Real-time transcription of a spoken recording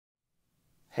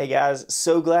Hey guys,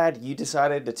 so glad you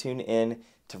decided to tune in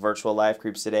to virtual life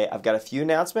groups today. I've got a few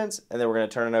announcements and then we're going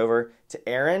to turn it over to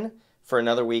Erin for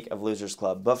another week of Losers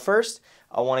Club. But first,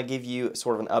 I want to give you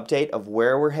sort of an update of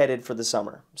where we're headed for the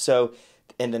summer. So,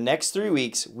 in the next 3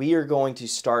 weeks, we are going to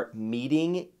start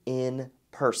meeting in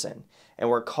person. And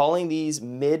we're calling these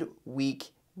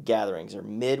midweek gatherings or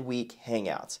midweek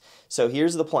hangouts. So,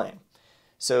 here's the plan.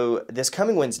 So, this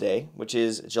coming Wednesday, which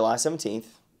is July 17th,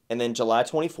 and then July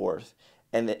 24th,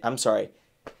 and then, I'm sorry,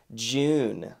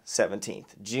 June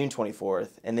 17th, June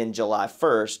 24th, and then July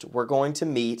 1st, we're going to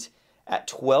meet at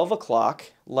 12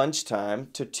 o'clock lunchtime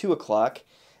to 2 o'clock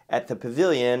at the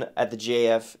pavilion at the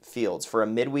JF Fields for a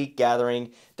midweek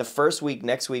gathering. The first week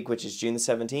next week, which is June the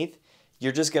 17th,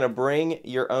 you're just going to bring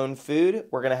your own food.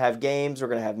 We're going to have games, we're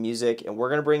going to have music, and we're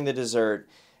going to bring the dessert,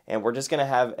 and we're just going to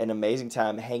have an amazing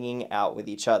time hanging out with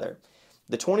each other.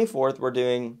 The 24th, we're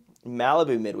doing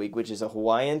Malibu midweek, which is a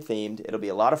Hawaiian themed. It'll be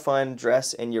a lot of fun.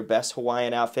 Dress in your best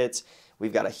Hawaiian outfits.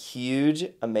 We've got a huge,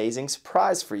 amazing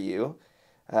surprise for you.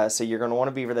 So you're going to want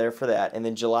to be there for that. And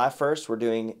then July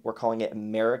 1st, we're calling it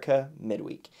America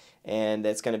Midweek. And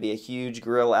it's going to be a huge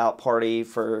grill out party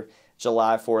for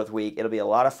July 4th week. It'll be a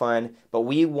lot of fun, but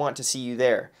we want to see you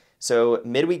there. So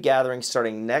midweek gathering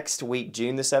starting next week,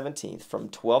 June the 17th, from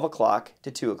 12 o'clock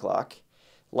to 2 o'clock,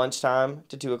 lunchtime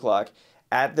to 2 o'clock,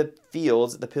 at the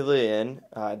fields, the pavilion,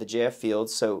 the JF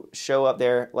Fields. So show up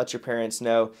there, let your parents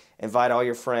know, invite all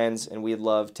your friends, and we'd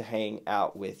love to hang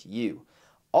out with you.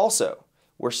 Also,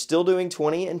 we're still doing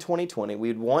 20 in 2020.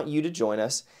 We'd want you to join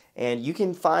us, and you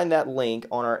can find that link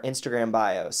on our Instagram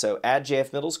bio. So at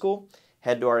JF Middle School,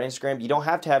 head to our Instagram. You don't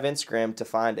have to have Instagram to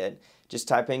find it. Just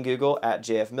type in Google at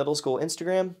JF Middle School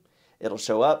Instagram. It'll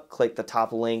show up. Click the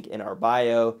top link in our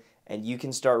bio, and you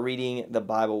can start reading the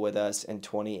Bible with us in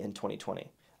 20 and 2020.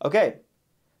 Okay,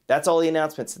 that's all the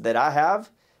announcements that I have.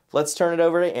 Let's turn it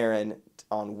over to Erin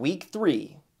on week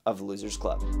 3 of Losers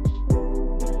Club.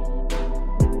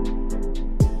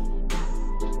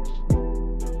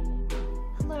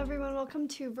 Hello everyone, welcome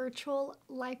to virtual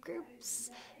life groups.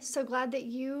 So glad that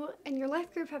you and your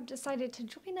life group have decided to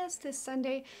join us this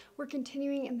Sunday. We're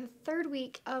continuing in the 3rd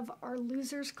week of our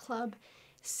Losers Club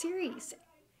series.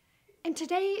 And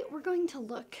today we're going to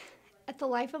look at the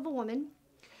life of a woman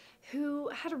who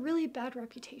had a really bad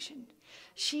reputation.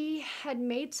 She had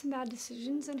made some bad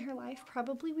decisions in her life,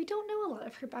 probably. We don't know a lot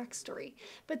of her backstory,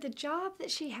 but the job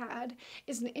that she had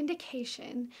is an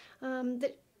indication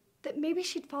that maybe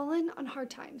she'd fallen on hard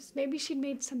times. Maybe she'd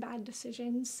made some bad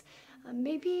decisions.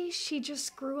 Maybe she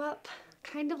just grew up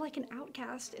kind of like an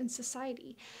outcast in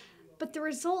society. But the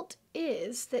result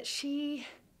is that she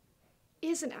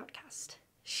is an outcast.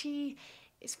 She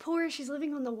is poor, she's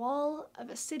living on the wall of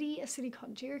a city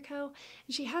called Jericho,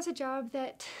 and she has a job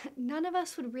that none of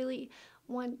us would really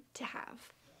want to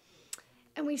have.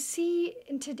 And we see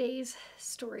in today's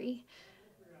story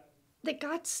that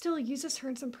God still uses her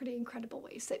in some pretty incredible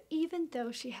ways, that even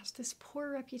though she has this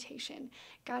poor reputation,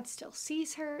 God still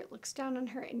sees her, looks down on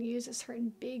her, and uses her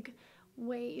in big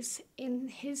ways in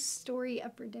his story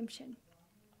of redemption.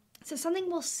 So something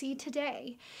we'll see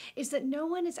today is that no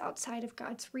one is outside of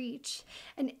God's reach,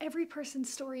 and every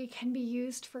person's story can be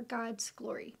used for God's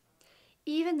glory,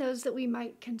 even those that we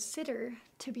might consider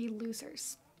to be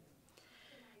losers.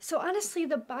 So honestly,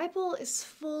 the Bible is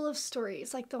full of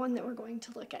stories like the one that we're going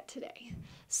to look at today.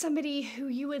 Somebody who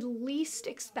you would least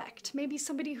expect, maybe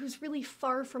somebody who's really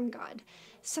far from God,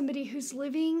 somebody who's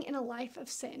living in a life of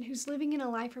sin, who's living in a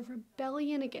life of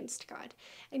rebellion against God,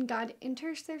 and God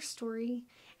enters their story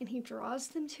and he draws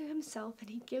them to himself and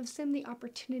he gives them the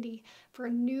opportunity for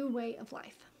a new way of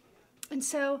life. And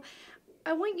so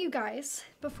I want you guys,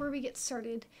 before we get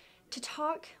started, to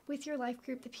talk with your life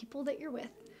group, the people that you're with,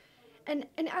 and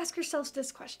ask yourselves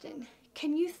this question.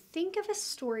 Can you think of a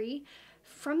story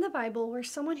from the Bible where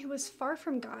someone who was far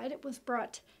from God was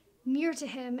brought near to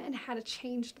him and had a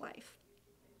changed life?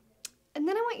 And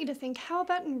then I want you to think, how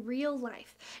about in real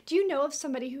life? Do you know of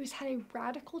somebody who's had a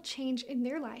radical change in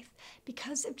their life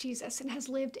because of Jesus and has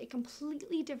lived a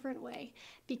completely different way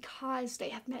because they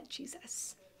have met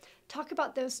Jesus? Talk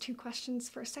about those 2 questions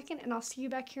for a second, and I'll see you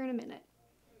back here in a minute.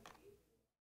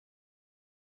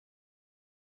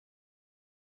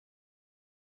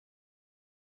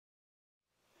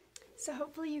 So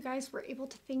hopefully you guys were able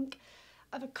to think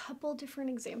of a couple different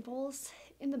examples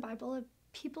in the Bible of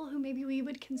people who maybe we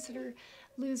would consider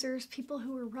losers, people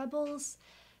who were rebels,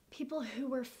 people who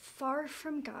were far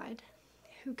from God,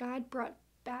 who God brought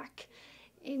back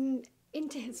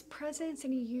into his presence,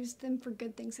 and he used them for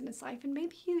good things in his life. And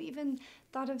maybe you even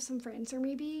thought of some friends, or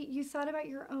maybe you thought about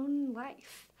your own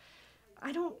life.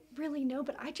 I don't really know,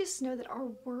 but I just know that our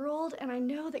world, and I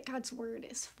know that God's word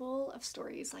is full of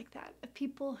stories like that, of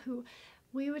people who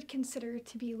we would consider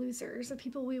to be losers, of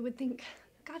people we would think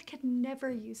God could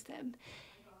never use them.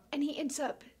 And he ends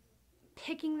up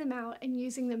picking them out and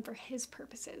using them for his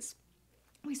purposes.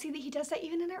 We see that he does that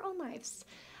even in our own lives.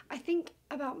 I think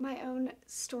about my own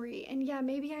story, and yeah,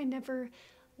 maybe I never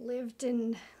lived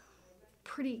in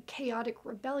pretty chaotic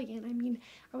rebellion. I mean,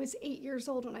 I was 8 years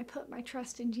old when I put my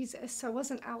trust in Jesus, so I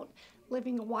wasn't out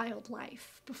living a wild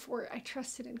life before I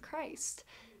trusted in Christ.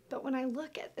 But when I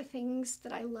look at the things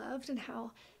that I loved and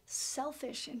how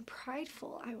selfish and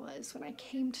prideful I was when I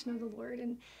came to know the Lord,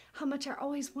 and how much I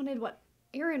always wanted what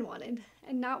Erin wanted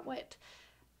and not what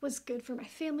was good for my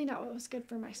family, not what was good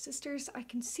for my sisters, I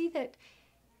can see that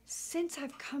since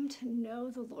I've come to know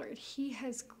the Lord, he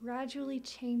has gradually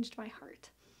changed my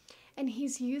heart. And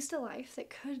he's used a life that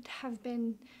could have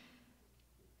been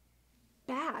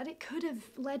bad. It could have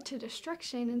led to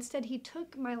destruction. Instead, he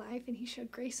took my life and he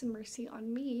showed grace and mercy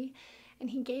on me. And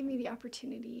he gave me the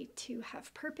opportunity to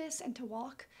have purpose and to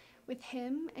walk with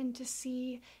him and to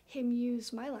see him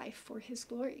use my life for his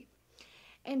glory.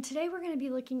 And today we're going to be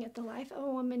looking at the life of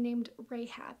a woman named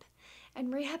Rahab.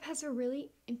 And Rahab has a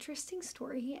really interesting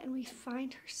story, and we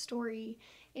find her story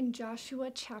in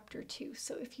Joshua chapter 2.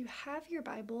 So if you have your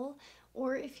Bible,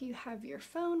 or if you have your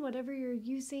phone, whatever you're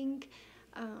using,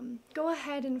 go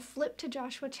ahead and flip to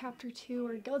Joshua chapter 2,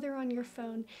 or go there on your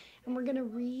phone, and we're going to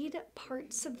read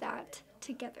parts of that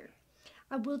together.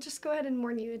 I will just go ahead and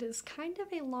warn you, it is kind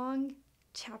of a long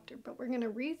chapter, but we're going to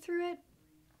read through it,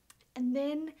 and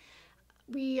then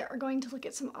we are going to look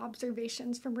at some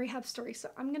observations from Rahab's story. So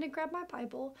I'm going to grab my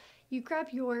Bible, you grab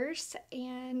yours,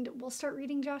 and we'll start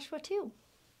reading Joshua 2.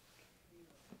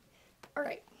 All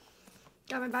right,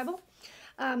 got my Bible?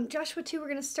 Joshua 2, we're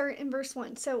going to start in verse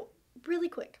 1. So really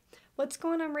quick, what's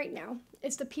going on right now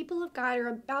is the people of God are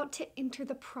about to enter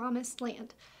the promised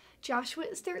land. Joshua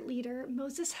is their leader.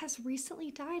 Moses has recently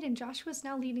died, and Joshua is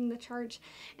now leading the charge.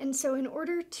 And so in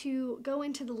order to go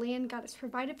into the land God has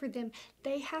provided for them,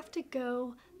 they have to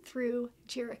go through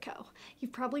Jericho.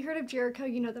 You've probably heard of Jericho,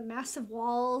 you know, the massive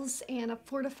walls and a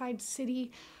fortified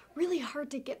city, really hard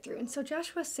to get through. And so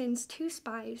Joshua sends 2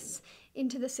 spies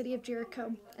into the city of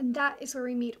Jericho, and that is where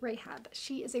we meet Rahab.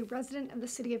 She is a resident of the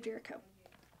city of Jericho.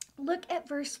 Look at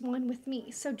verse 1 with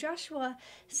me. So Joshua,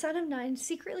 son of Nun,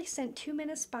 secretly sent 2 men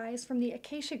as spies from the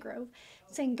acacia grove,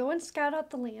 saying, "Go and scout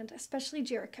out the land, especially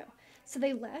Jericho." So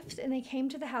they left, and they came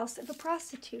to the house of a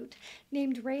prostitute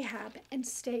named Rahab and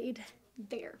stayed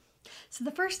there. So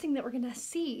the first thing that we're going to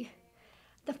see,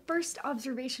 the first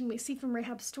observation we see from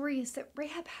Rahab's story, is that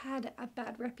Rahab had a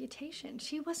bad reputation.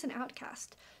 She was an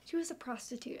outcast. She was a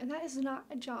prostitute, and that is not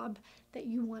a job that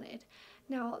you wanted.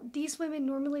 Now, these women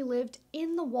normally lived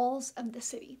in the walls of the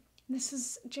city. This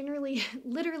is generally,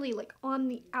 literally, like on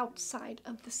the outside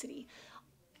of the city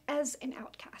as an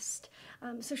outcast.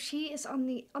 So she is on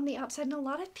the outside, and a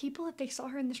lot of people, if they saw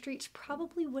her in the streets,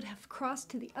 probably would have crossed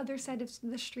to the other side of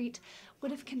the street,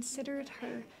 would have considered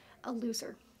her a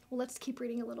loser. Well, let's keep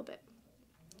reading a little bit.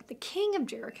 The king of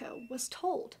Jericho was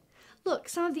told, "Look,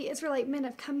 some of the Israelite men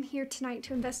have come here tonight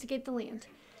to investigate the land."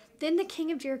 Then the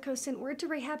king of Jericho sent word to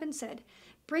Rahab and said,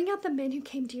 "Bring out the men who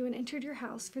came to you and entered your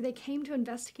house, for they came to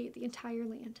investigate the entire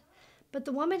land." But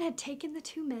the woman had taken the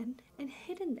 2 men and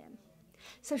hidden them.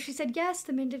 So she said, "Yes,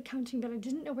 the men did come to me, but I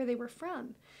didn't know where they were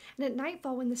from. And at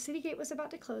nightfall, when the city gate was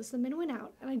about to close, the men went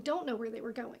out, and I don't know where they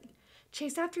were going.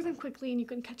 Chase after them quickly, and you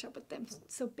can catch up with them."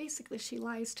 So basically, she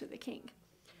lies to the king.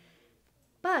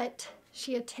 But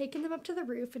she had taken them up to the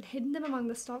roof and hidden them among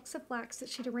the stalks of flax that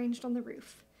she'd arranged on the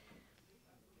roof.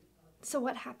 So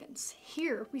what happens?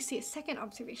 Here we see a second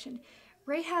observation.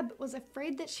 Rahab was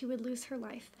afraid that she would lose her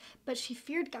life, but she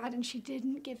feared God and she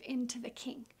didn't give in to the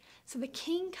king. So the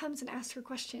king comes and asks her a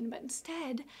question, but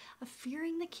instead of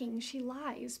fearing the king, she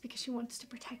lies because she wants to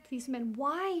protect these men.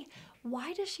 Why?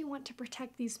 Why does she want to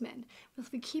protect these men? Well,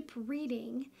 if we keep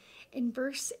reading in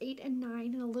verse 8 and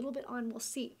 9 and a little bit on, we'll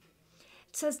see.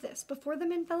 It says this, "Before the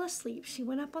men fell asleep, she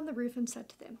went up on the roof and said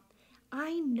to them,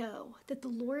 'I know that the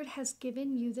Lord has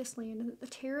given you this land and that the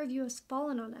terror of you has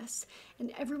fallen on us,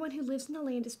 and everyone who lives in the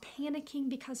land is panicking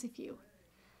because of you.'"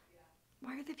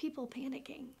 Why are the people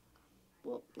panicking?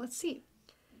 Well, let's see.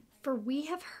 "For we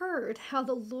have heard how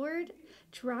the Lord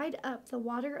dried up the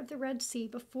water of the Red Sea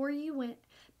before you when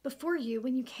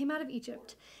you came out of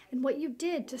Egypt, and what you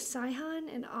did to Sihon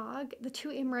and Og, the 2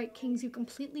 Amorite kings you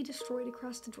completely destroyed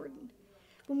across the Jordan.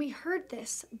 When we heard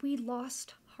this, we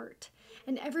lost heart,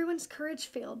 and everyone's courage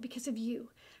failed because of you.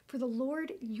 For the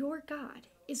Lord your God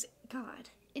is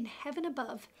God in heaven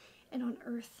above and on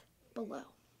earth below."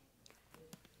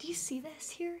 Do you see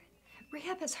this here?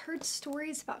 Rahab has heard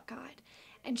stories about God,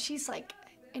 and she's like,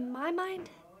 in my mind,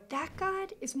 that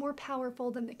God is more powerful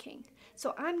than the king.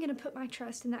 So I'm going to put my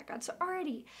trust in that God. So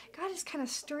already, God is kind of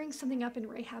stirring something up in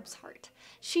Rahab's heart.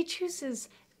 She chooses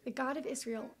the God of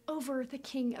Israel over the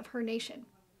king of her nation.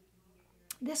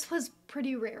 This was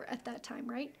pretty rare at that time,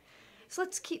 right? So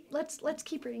let's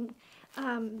keep reading.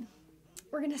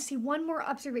 We're going to see one more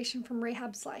observation from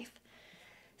Rahab's life.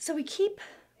 So we keep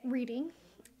reading,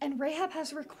 and Rahab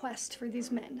has a request for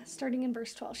these men, starting in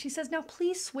verse 12. She says, "Now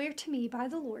please swear to me by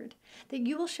the Lord that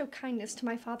you will show kindness to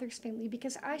my father's family,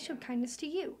 because I showed kindness to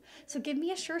you. So give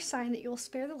me a sure sign that you will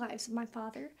spare the lives of my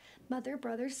father, mother,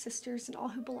 brothers, sisters, and all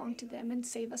who belong to them, and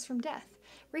save us from death."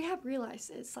 Rahab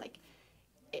realizes, like,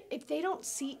 if they don't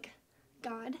seek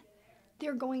God,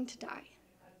 they're going to die.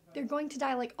 They're going to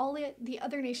die like all the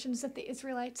other nations that the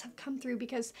Israelites have come through,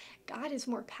 because God is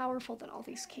more powerful than all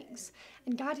these kings.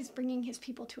 And God is bringing his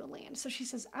people to a land. So she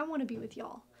says, I want to be with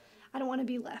y'all. I don't want to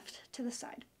be left to the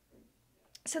side.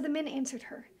 So the men answered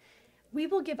her, "We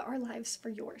will give our lives for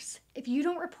yours. If you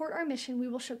don't report our mission, we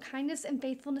will show kindness and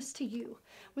faithfulness to you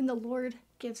when the Lord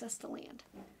gives us the land."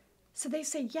 So they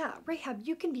say, yeah, Rahab,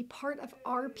 you can be part of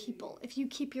our people if you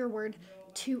keep your word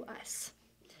to us.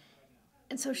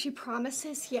 And so she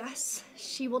promises, yes,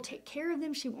 she will take care of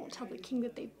them. She won't tell the king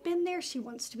that they've been there. She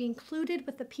wants to be included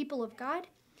with the people of God.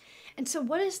 And so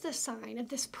what is the sign of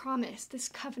this promise, this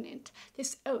covenant,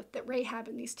 this oath that Rahab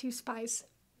and these two spies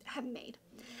have made?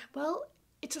 Well,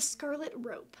 it's a scarlet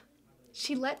rope.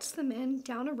 She lets the men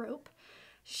down a rope,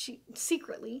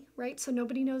 secretly, right? So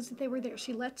nobody knows that they were there.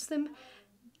 She lets them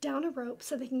down a rope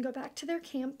so they can go back to their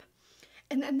camp.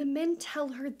 And then the men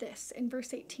tell her this in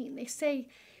verse 18. They say,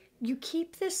 "You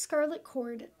keep this scarlet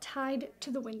cord tied to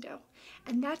the window,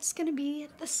 and that's going to be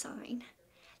the sign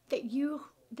that you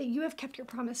have kept your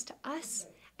promise to us,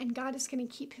 and God is going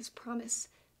to keep his promise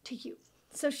to you."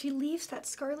 So she leaves that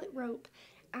scarlet rope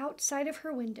outside of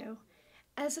her window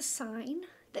as a sign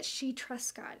that she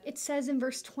trusts God. It says in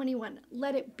verse 21,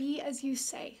 "Let it be as you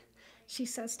say," she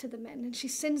says to the men, and she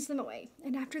sends them away.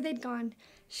 And after they'd gone,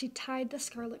 she tied the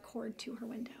scarlet cord to her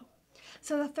window.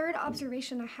 So the third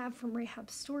observation I have from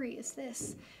Rahab's story is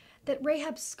this, that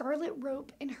Rahab's scarlet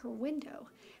rope in her window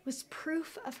was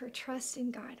proof of her trust in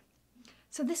God.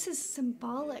 So this is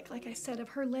symbolic, like I said, of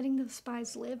her letting the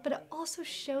spies live, but it also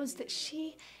shows that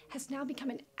she has now become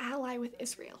an ally with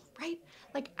Israel, right?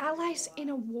 Like allies in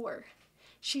a war.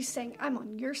 She's saying, I'm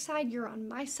on your side, you're on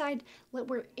my side,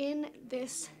 we're in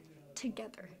this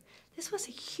together. This was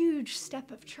a huge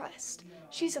step of trust.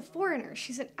 She's a foreigner,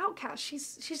 she's an outcast,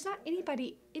 she's not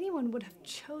anybody anyone would have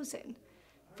chosen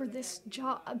for this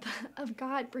job of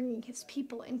God bringing his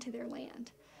people into their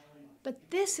land.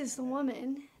 But this is the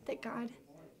woman that God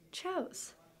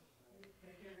chose.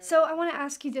 So I want to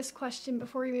ask you this question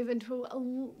before we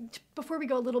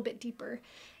go a little bit deeper.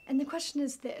 And the question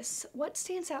is this: what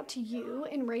stands out to you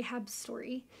in Rahab's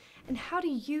story, and how do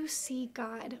you see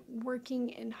God working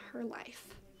in her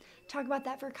life? Talk about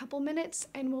that for a couple minutes,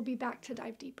 and we'll be back to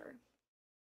dive deeper.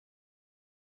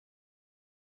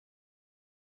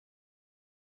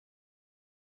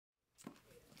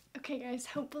 Okay guys,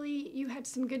 hopefully you had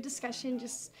some good discussion,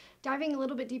 just diving a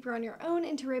little bit deeper on your own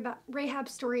into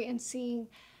Rahab's story and seeing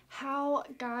how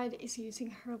God is using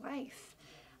her life.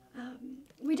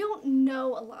 We don't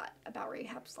know a lot about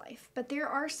Rahab's life, but there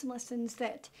are some lessons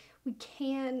that we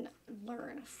can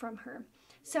learn from her.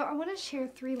 So I want to share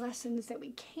 3 lessons that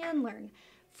we can learn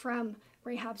from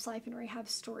Rahab's life and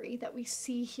Rahab's story that we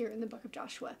see here in the book of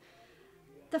Joshua.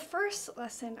 The first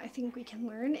lesson I think we can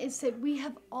learn is that we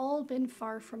have all been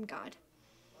far from God.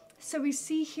 So we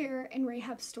see here in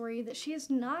Rahab's story that she is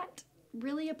not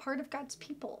really a part of God's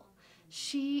people.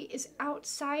 She is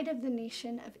outside of the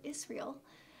nation of Israel,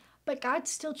 but God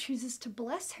still chooses to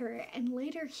bless her, and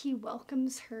later he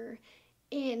welcomes her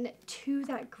into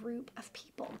that group of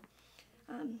people.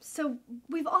 So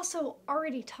we've also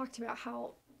already talked about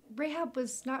how Rahab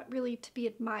was not really to be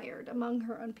admired among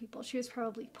her own people. She was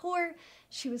probably poor.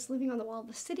 She was living on the wall of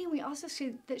the city. And we also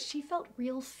see that she felt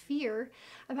real fear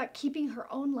about keeping her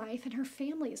own life and her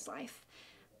family's life.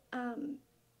 And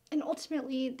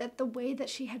ultimately, that the way that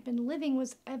she had been living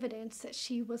was evidence that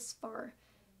she was far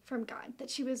from God, that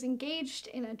she was engaged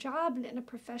in a job and in a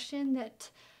profession that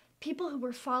people who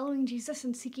were following Jesus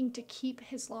and seeking to keep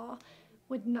his law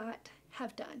would not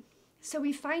have done. So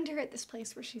we find her at this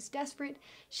place where she's desperate.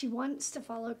 She wants to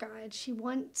follow God. She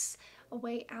wants a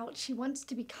way out. She wants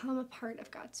to become a part of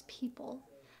God's people.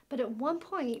 But at one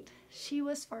point, she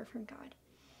was far from God.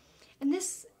 And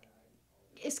this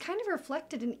is kind of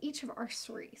reflected in each of our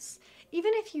stories.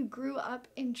 Even if you grew up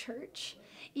in church,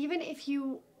 even if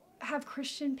you have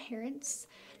Christian parents,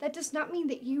 that does not mean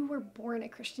that you were born a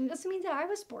Christian. It doesn't mean that I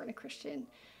was born a Christian.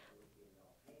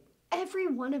 Every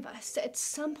one of us at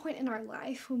some point in our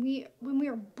life, when we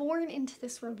are born into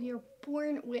this world, we are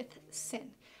born with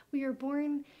sin. We are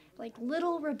born like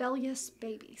little rebellious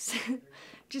babies.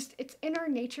 Just, it's in our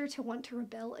nature to want to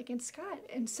rebel against God.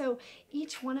 And so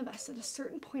each one of us at a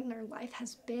certain point in our life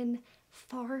has been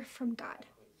far from God.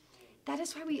 That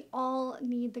is why we all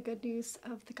need the good news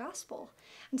of the gospel.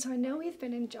 And so I know we've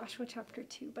been in Joshua chapter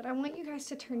 2, but I want you guys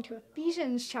to turn to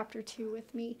Ephesians chapter 2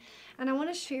 with me. And I want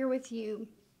to share with you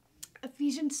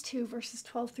Ephesians 2 verses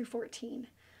 12 through 14.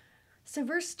 So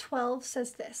verse 12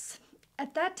 says this: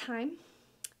 at that time,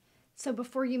 so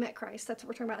before you met Christ, that's what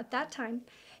we're talking about. At that time,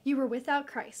 you were without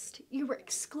Christ. You were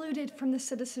excluded from the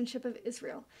citizenship of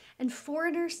Israel and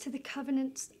foreigners to the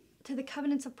covenants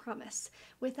of promise,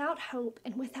 without hope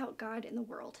and without God in the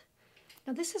world.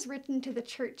 Now this is written to the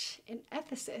church in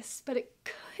Ephesus, but it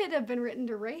could have been written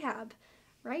to Rahab,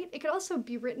 right? It could also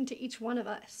be written to each one of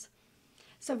us.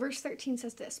 So verse 13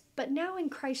 says this: but now in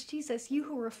Christ Jesus, you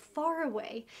who were far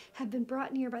away have been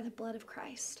brought near by the blood of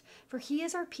Christ. For he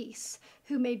is our peace,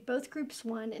 who made both groups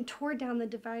one and tore down the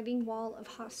dividing wall of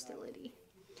hostility.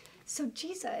 So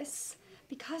Jesus,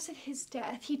 because of his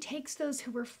death, he takes those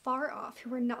who were far off, who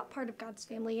were not part of God's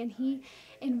family, and he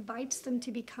invites them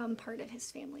to become part of his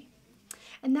family.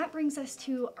 And that brings us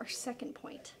to our second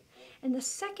point. And the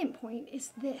second point is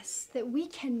this: that we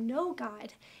can know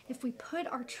God if we put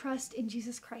our trust in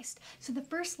Jesus Christ. So the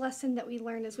first lesson that we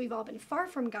learn is we've all been far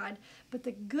from God, but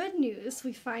the good news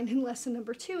we find in lesson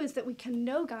number 2 is that we can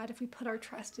know God if we put our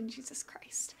trust in Jesus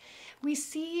Christ. We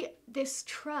see this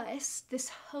trust, this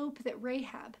hope that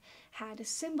Rahab had, is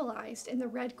symbolized in the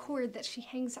red cord that she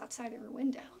hangs outside of her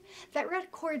window. That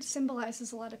red cord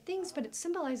symbolizes a lot of things, but it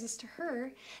symbolizes to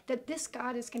her that this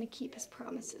God is going to keep his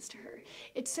promises to her.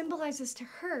 It symbolizes to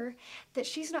her that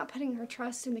she's not putting her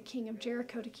trust in the king of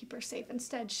Jericho to keep her safe.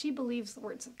 Instead, she believes the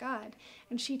words of God,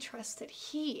 and she trusts that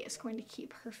he is going to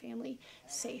keep her family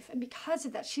safe. And because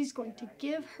of that, she's going to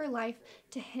give her life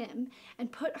to him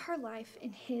and put her life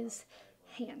in his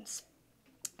hands.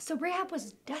 So Rahab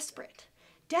was desperate.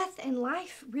 Death and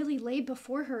life really lay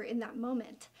before her in that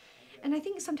moment. And I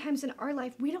think sometimes in our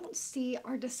life, we don't see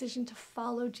our decision to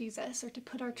follow Jesus or to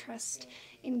put our trust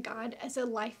in God as a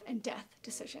life and death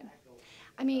decision.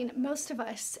 I mean, most of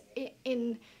us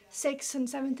in 6th and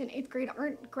 7th and 8th grade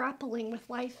aren't grappling with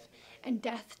life and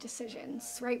death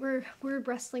decisions, right? We're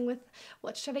wrestling with,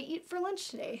 what should I eat for lunch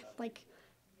today? Like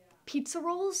pizza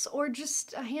rolls or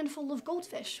just a handful of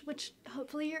goldfish, which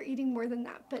hopefully you're eating more than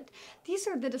that. But these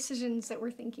are the decisions that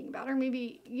we're thinking about. Or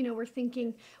maybe, we're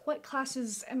thinking, what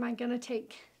classes am I going to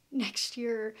take next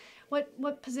year?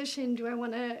 What position do I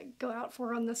want to go out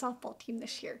for on the softball team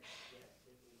this year?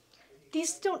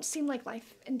 These don't seem like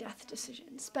life and death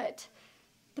decisions, but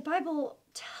the Bible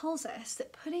tells us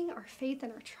that putting our faith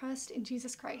and our trust in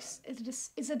Jesus Christ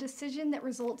is a decision that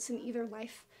results in either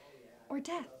life or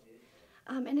death.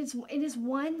 And it is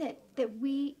one that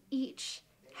we each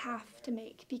have to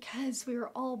make because we were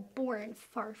all born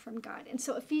far from God. And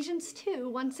so Ephesians 2,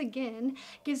 once again,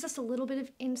 gives us a little bit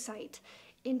of insight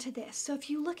into this. So if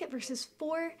you look at verses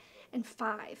 4 and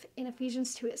 5 in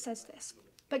Ephesians 2, it says this: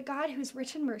 but God, who is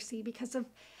rich in mercy, because of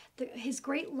his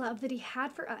great love that he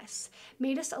had for us,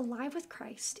 made us alive with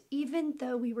Christ, even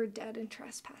though we were dead in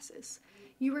trespasses.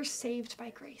 You were saved by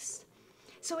grace.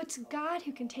 So it's God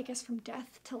who can take us from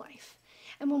death to life.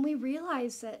 And when we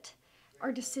realize that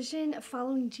our decision of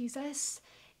following Jesus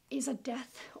is a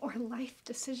death or life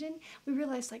decision, we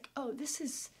realize oh, this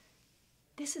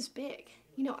is big.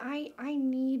 I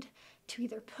need to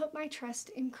either put my trust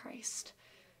in Christ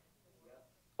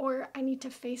or I need to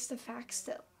face the facts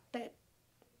that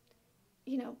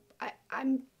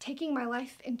I'm taking my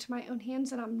life into my own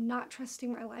hands and I'm not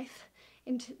trusting my life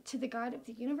into the God of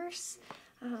the universe.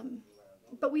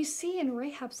 But we see in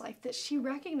Rahab's life that she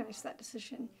recognized that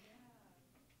decision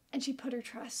and she put her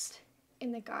trust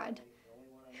in the God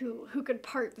who could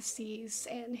part the seas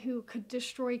and who could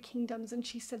destroy kingdoms. And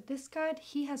she said, this God,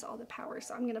 he has all the power,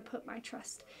 so I'm going to put my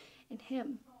trust in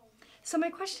him. So my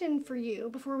question for you,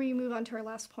 before we move on to our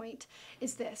last point,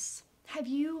 is this: have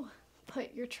you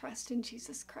put your trust in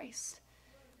Jesus Christ?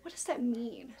 What does that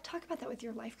mean? Talk about that with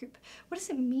your life group. What does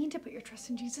it mean to put your trust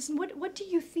in Jesus? And what do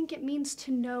you think it means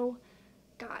to know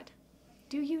God?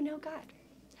 Do you know God?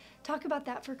 Talk about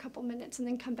that for a couple minutes and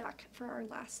then come back for our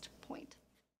last point.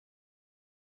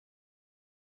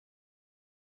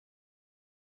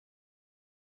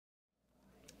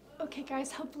 Okay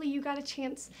guys, hopefully you got a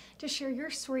chance to share your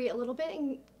story a little bit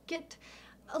and get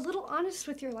a little honest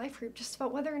with your life group just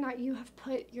about whether or not you have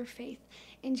put your faith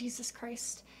in Jesus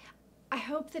Christ. I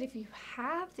hope that if you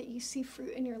have, that you see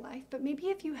fruit in your life, but maybe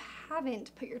if you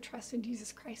haven't put your trust in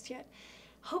Jesus Christ yet,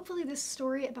 hopefully this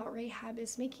story about Rahab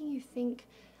is making you think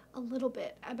a little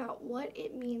bit about what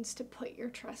it means to put your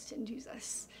trust in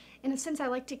Jesus. In a sense, I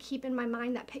like to keep in my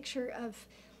mind that picture of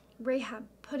Rahab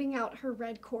putting out her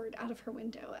red cord out of her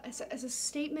window as a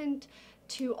statement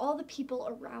to all the people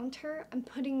around her, I'm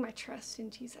putting my trust in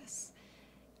Jesus.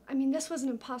 I mean, this was an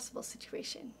impossible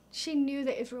situation. She knew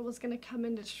that Israel was going to come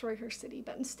and destroy her city,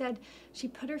 but instead she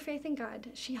put her faith in God.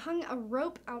 She hung a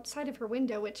rope outside of her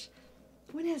window, which,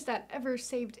 when has that ever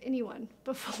saved anyone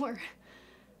before?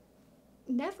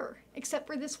 Never, except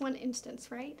for this one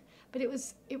instance, right? But it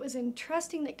was in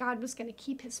trusting that God was going to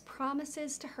keep his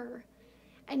promises to her,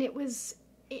 and it was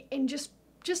in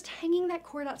just hanging that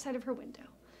cord outside of her window,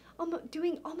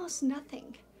 doing almost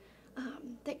nothing,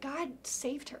 that God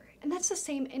saved her. And that's the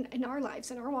same in our lives,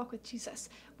 in our walk with Jesus.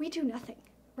 We do nothing,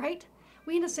 right?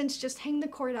 We, in a sense, just hang the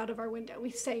cord out of our window.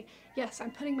 We say, yes,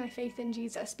 I'm putting my faith in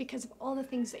Jesus because of all the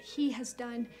things that he has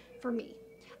done for me.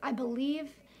 I believe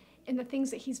in the things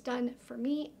that he's done for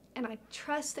me, and I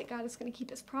trust that God is going to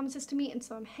keep his promises to me, and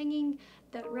so I'm hanging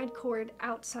that red cord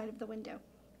outside of the window.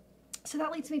 So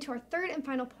that leads me to our third and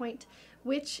final point,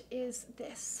 which is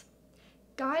this.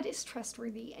 God is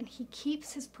trustworthy, and he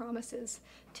keeps his promises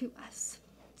to us.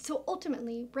 So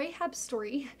ultimately, Rahab's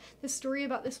story, the story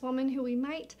about this woman who we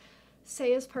might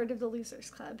say is part of the Losers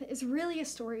Club, is really a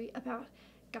story about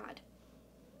God.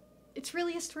 It's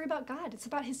really a story about God. It's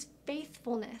about his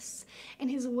faithfulness and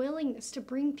his willingness to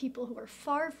bring people who are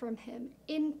far from him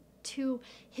into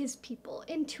his people,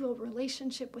 into a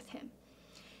relationship with him.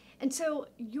 And so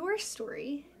your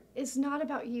story is not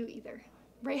about you either.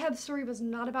 Rahab's story was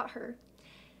not about her.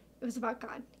 It was about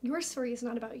God. Your story is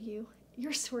not about you.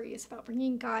 Your story is about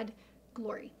bringing God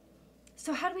glory.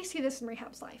 So how do we see this in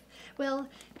Rahab's life? Well,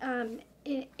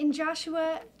 in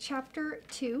Joshua chapter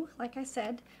 2, like I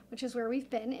said, which is where we've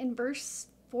been, in verse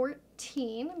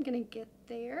 14, I'm going to get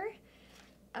there.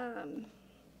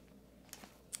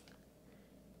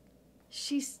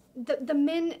 The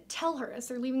men tell her as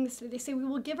they're leaving the city, they say, we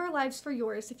will give our lives for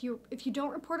yours. If you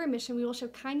don't report our mission, we will show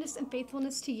kindness and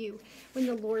faithfulness to you when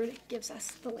the Lord gives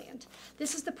us the land.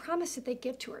 This is the promise that they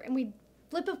give to her. And we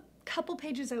flip a couple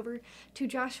pages over to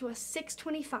Joshua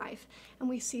 6:25, and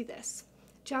we see this.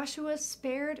 Joshua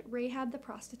spared Rahab the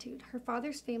prostitute, her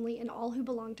father's family, and all who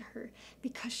belonged to her,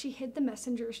 because she hid the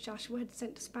messengers Joshua had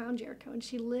sent to spy on Jericho, and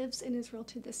she lives in Israel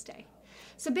to this day.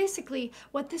 So basically,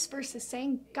 what this verse is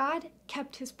saying, God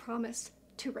kept his promise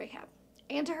to Rahab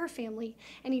and to her family,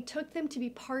 and he took them to be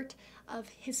part of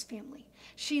his family.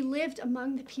 She lived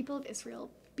among the people of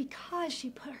Israel because she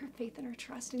put her faith and her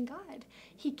trust in God.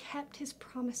 He kept his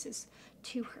promises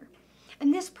to her.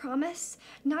 And this promise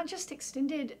not just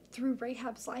extended through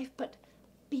Rahab's life, but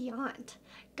beyond.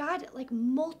 God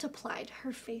multiplied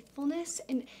her faithfulness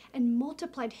and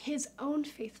multiplied his own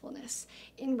faithfulness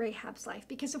in Rahab's life.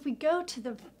 Because if we go to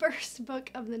the first book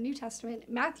of the New Testament,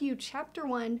 Matthew chapter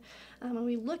 1, when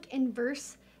we look in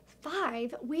verse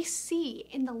 5, we see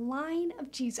in the line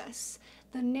of Jesus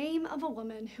the name of a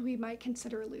woman who we might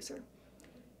consider a loser.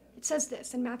 It says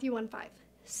this in Matthew 1:5.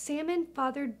 Salmon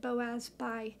fathered Boaz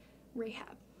by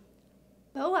Rahab.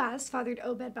 Boaz fathered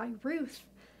Obed by Ruth.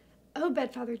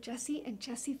 Obed fathered Jesse, and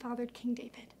Jesse fathered King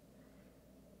David.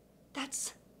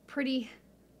 That's pretty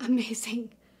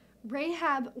amazing.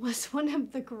 Rahab was one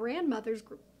of the grandmothers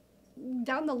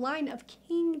down the line of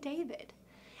King David.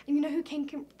 And you know who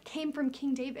came from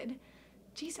King David?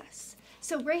 Jesus.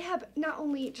 So Rahab not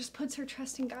only just puts her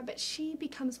trust in God, but she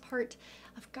becomes part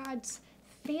of God's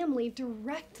family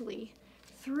directly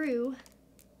through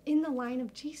in the line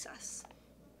of Jesus.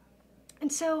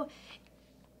 And so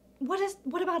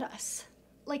what about us?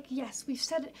 Yes, we've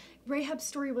said Rahab's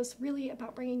story was really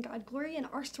about bringing God glory, and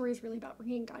our story is really about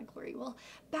bringing God glory. Well,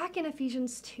 back in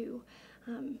Ephesians 2,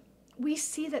 we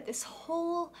see that this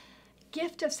whole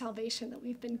gift of salvation that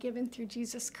we've been given through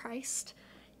Jesus Christ,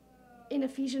 in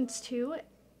Ephesians 2,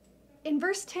 in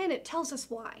verse 10, it tells us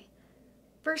why.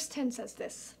 Verse 10 says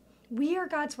this: we are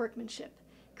God's workmanship,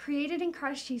 created in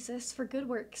Christ Jesus for good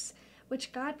works,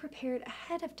 which God prepared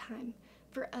ahead of time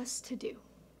for us to do.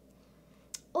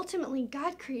 Ultimately,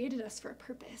 God created us for a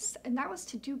purpose, and that was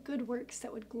to do good works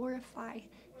that would glorify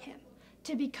him,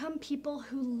 to become people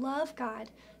who love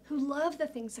God, who love the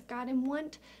things of God, and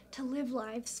want to live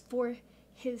lives for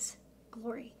his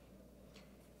glory.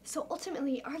 So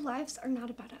ultimately, our lives are not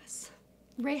about us.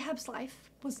 Rahab's life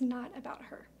was not about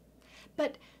her.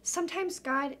 But sometimes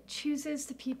God chooses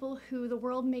the people who the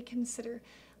world may consider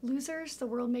losers, the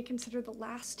world may consider the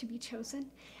last to be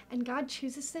chosen, and God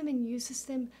chooses them and uses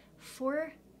them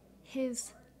for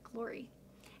his glory.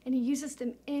 And he uses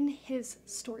them in his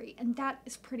story, and that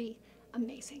is pretty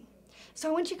amazing. So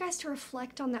I want you guys to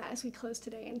reflect on that as we close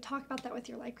today and talk about that with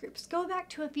your life groups. Go back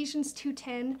to Ephesians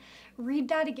 2:10, read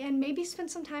that again, maybe spend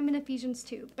some time in Ephesians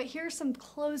 2. But here are some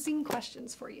closing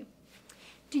questions for you.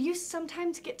 Do you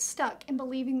sometimes get stuck in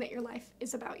believing that your life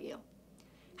is about you?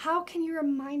 How can you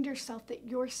remind yourself that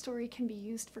your story can be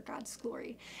used for God's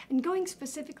glory? And going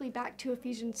specifically back to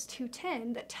Ephesians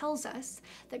 2:10 that tells us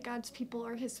that God's people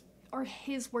are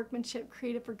his workmanship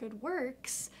created for good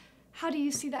works, how do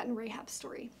you see that in Rahab's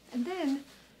story? And then,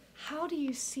 how do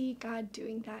you see God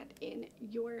doing that in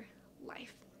your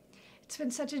life? It's been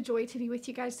such a joy to be with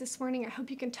you guys this morning. I hope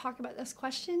you can talk about those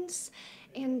questions,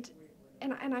 and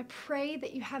I pray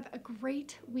that you have a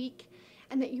great week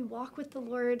and that you walk with the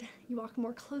Lord, you walk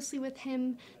more closely with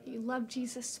him, that you love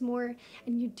Jesus more,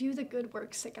 and you do the good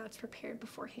works that God's prepared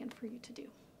beforehand for you to do.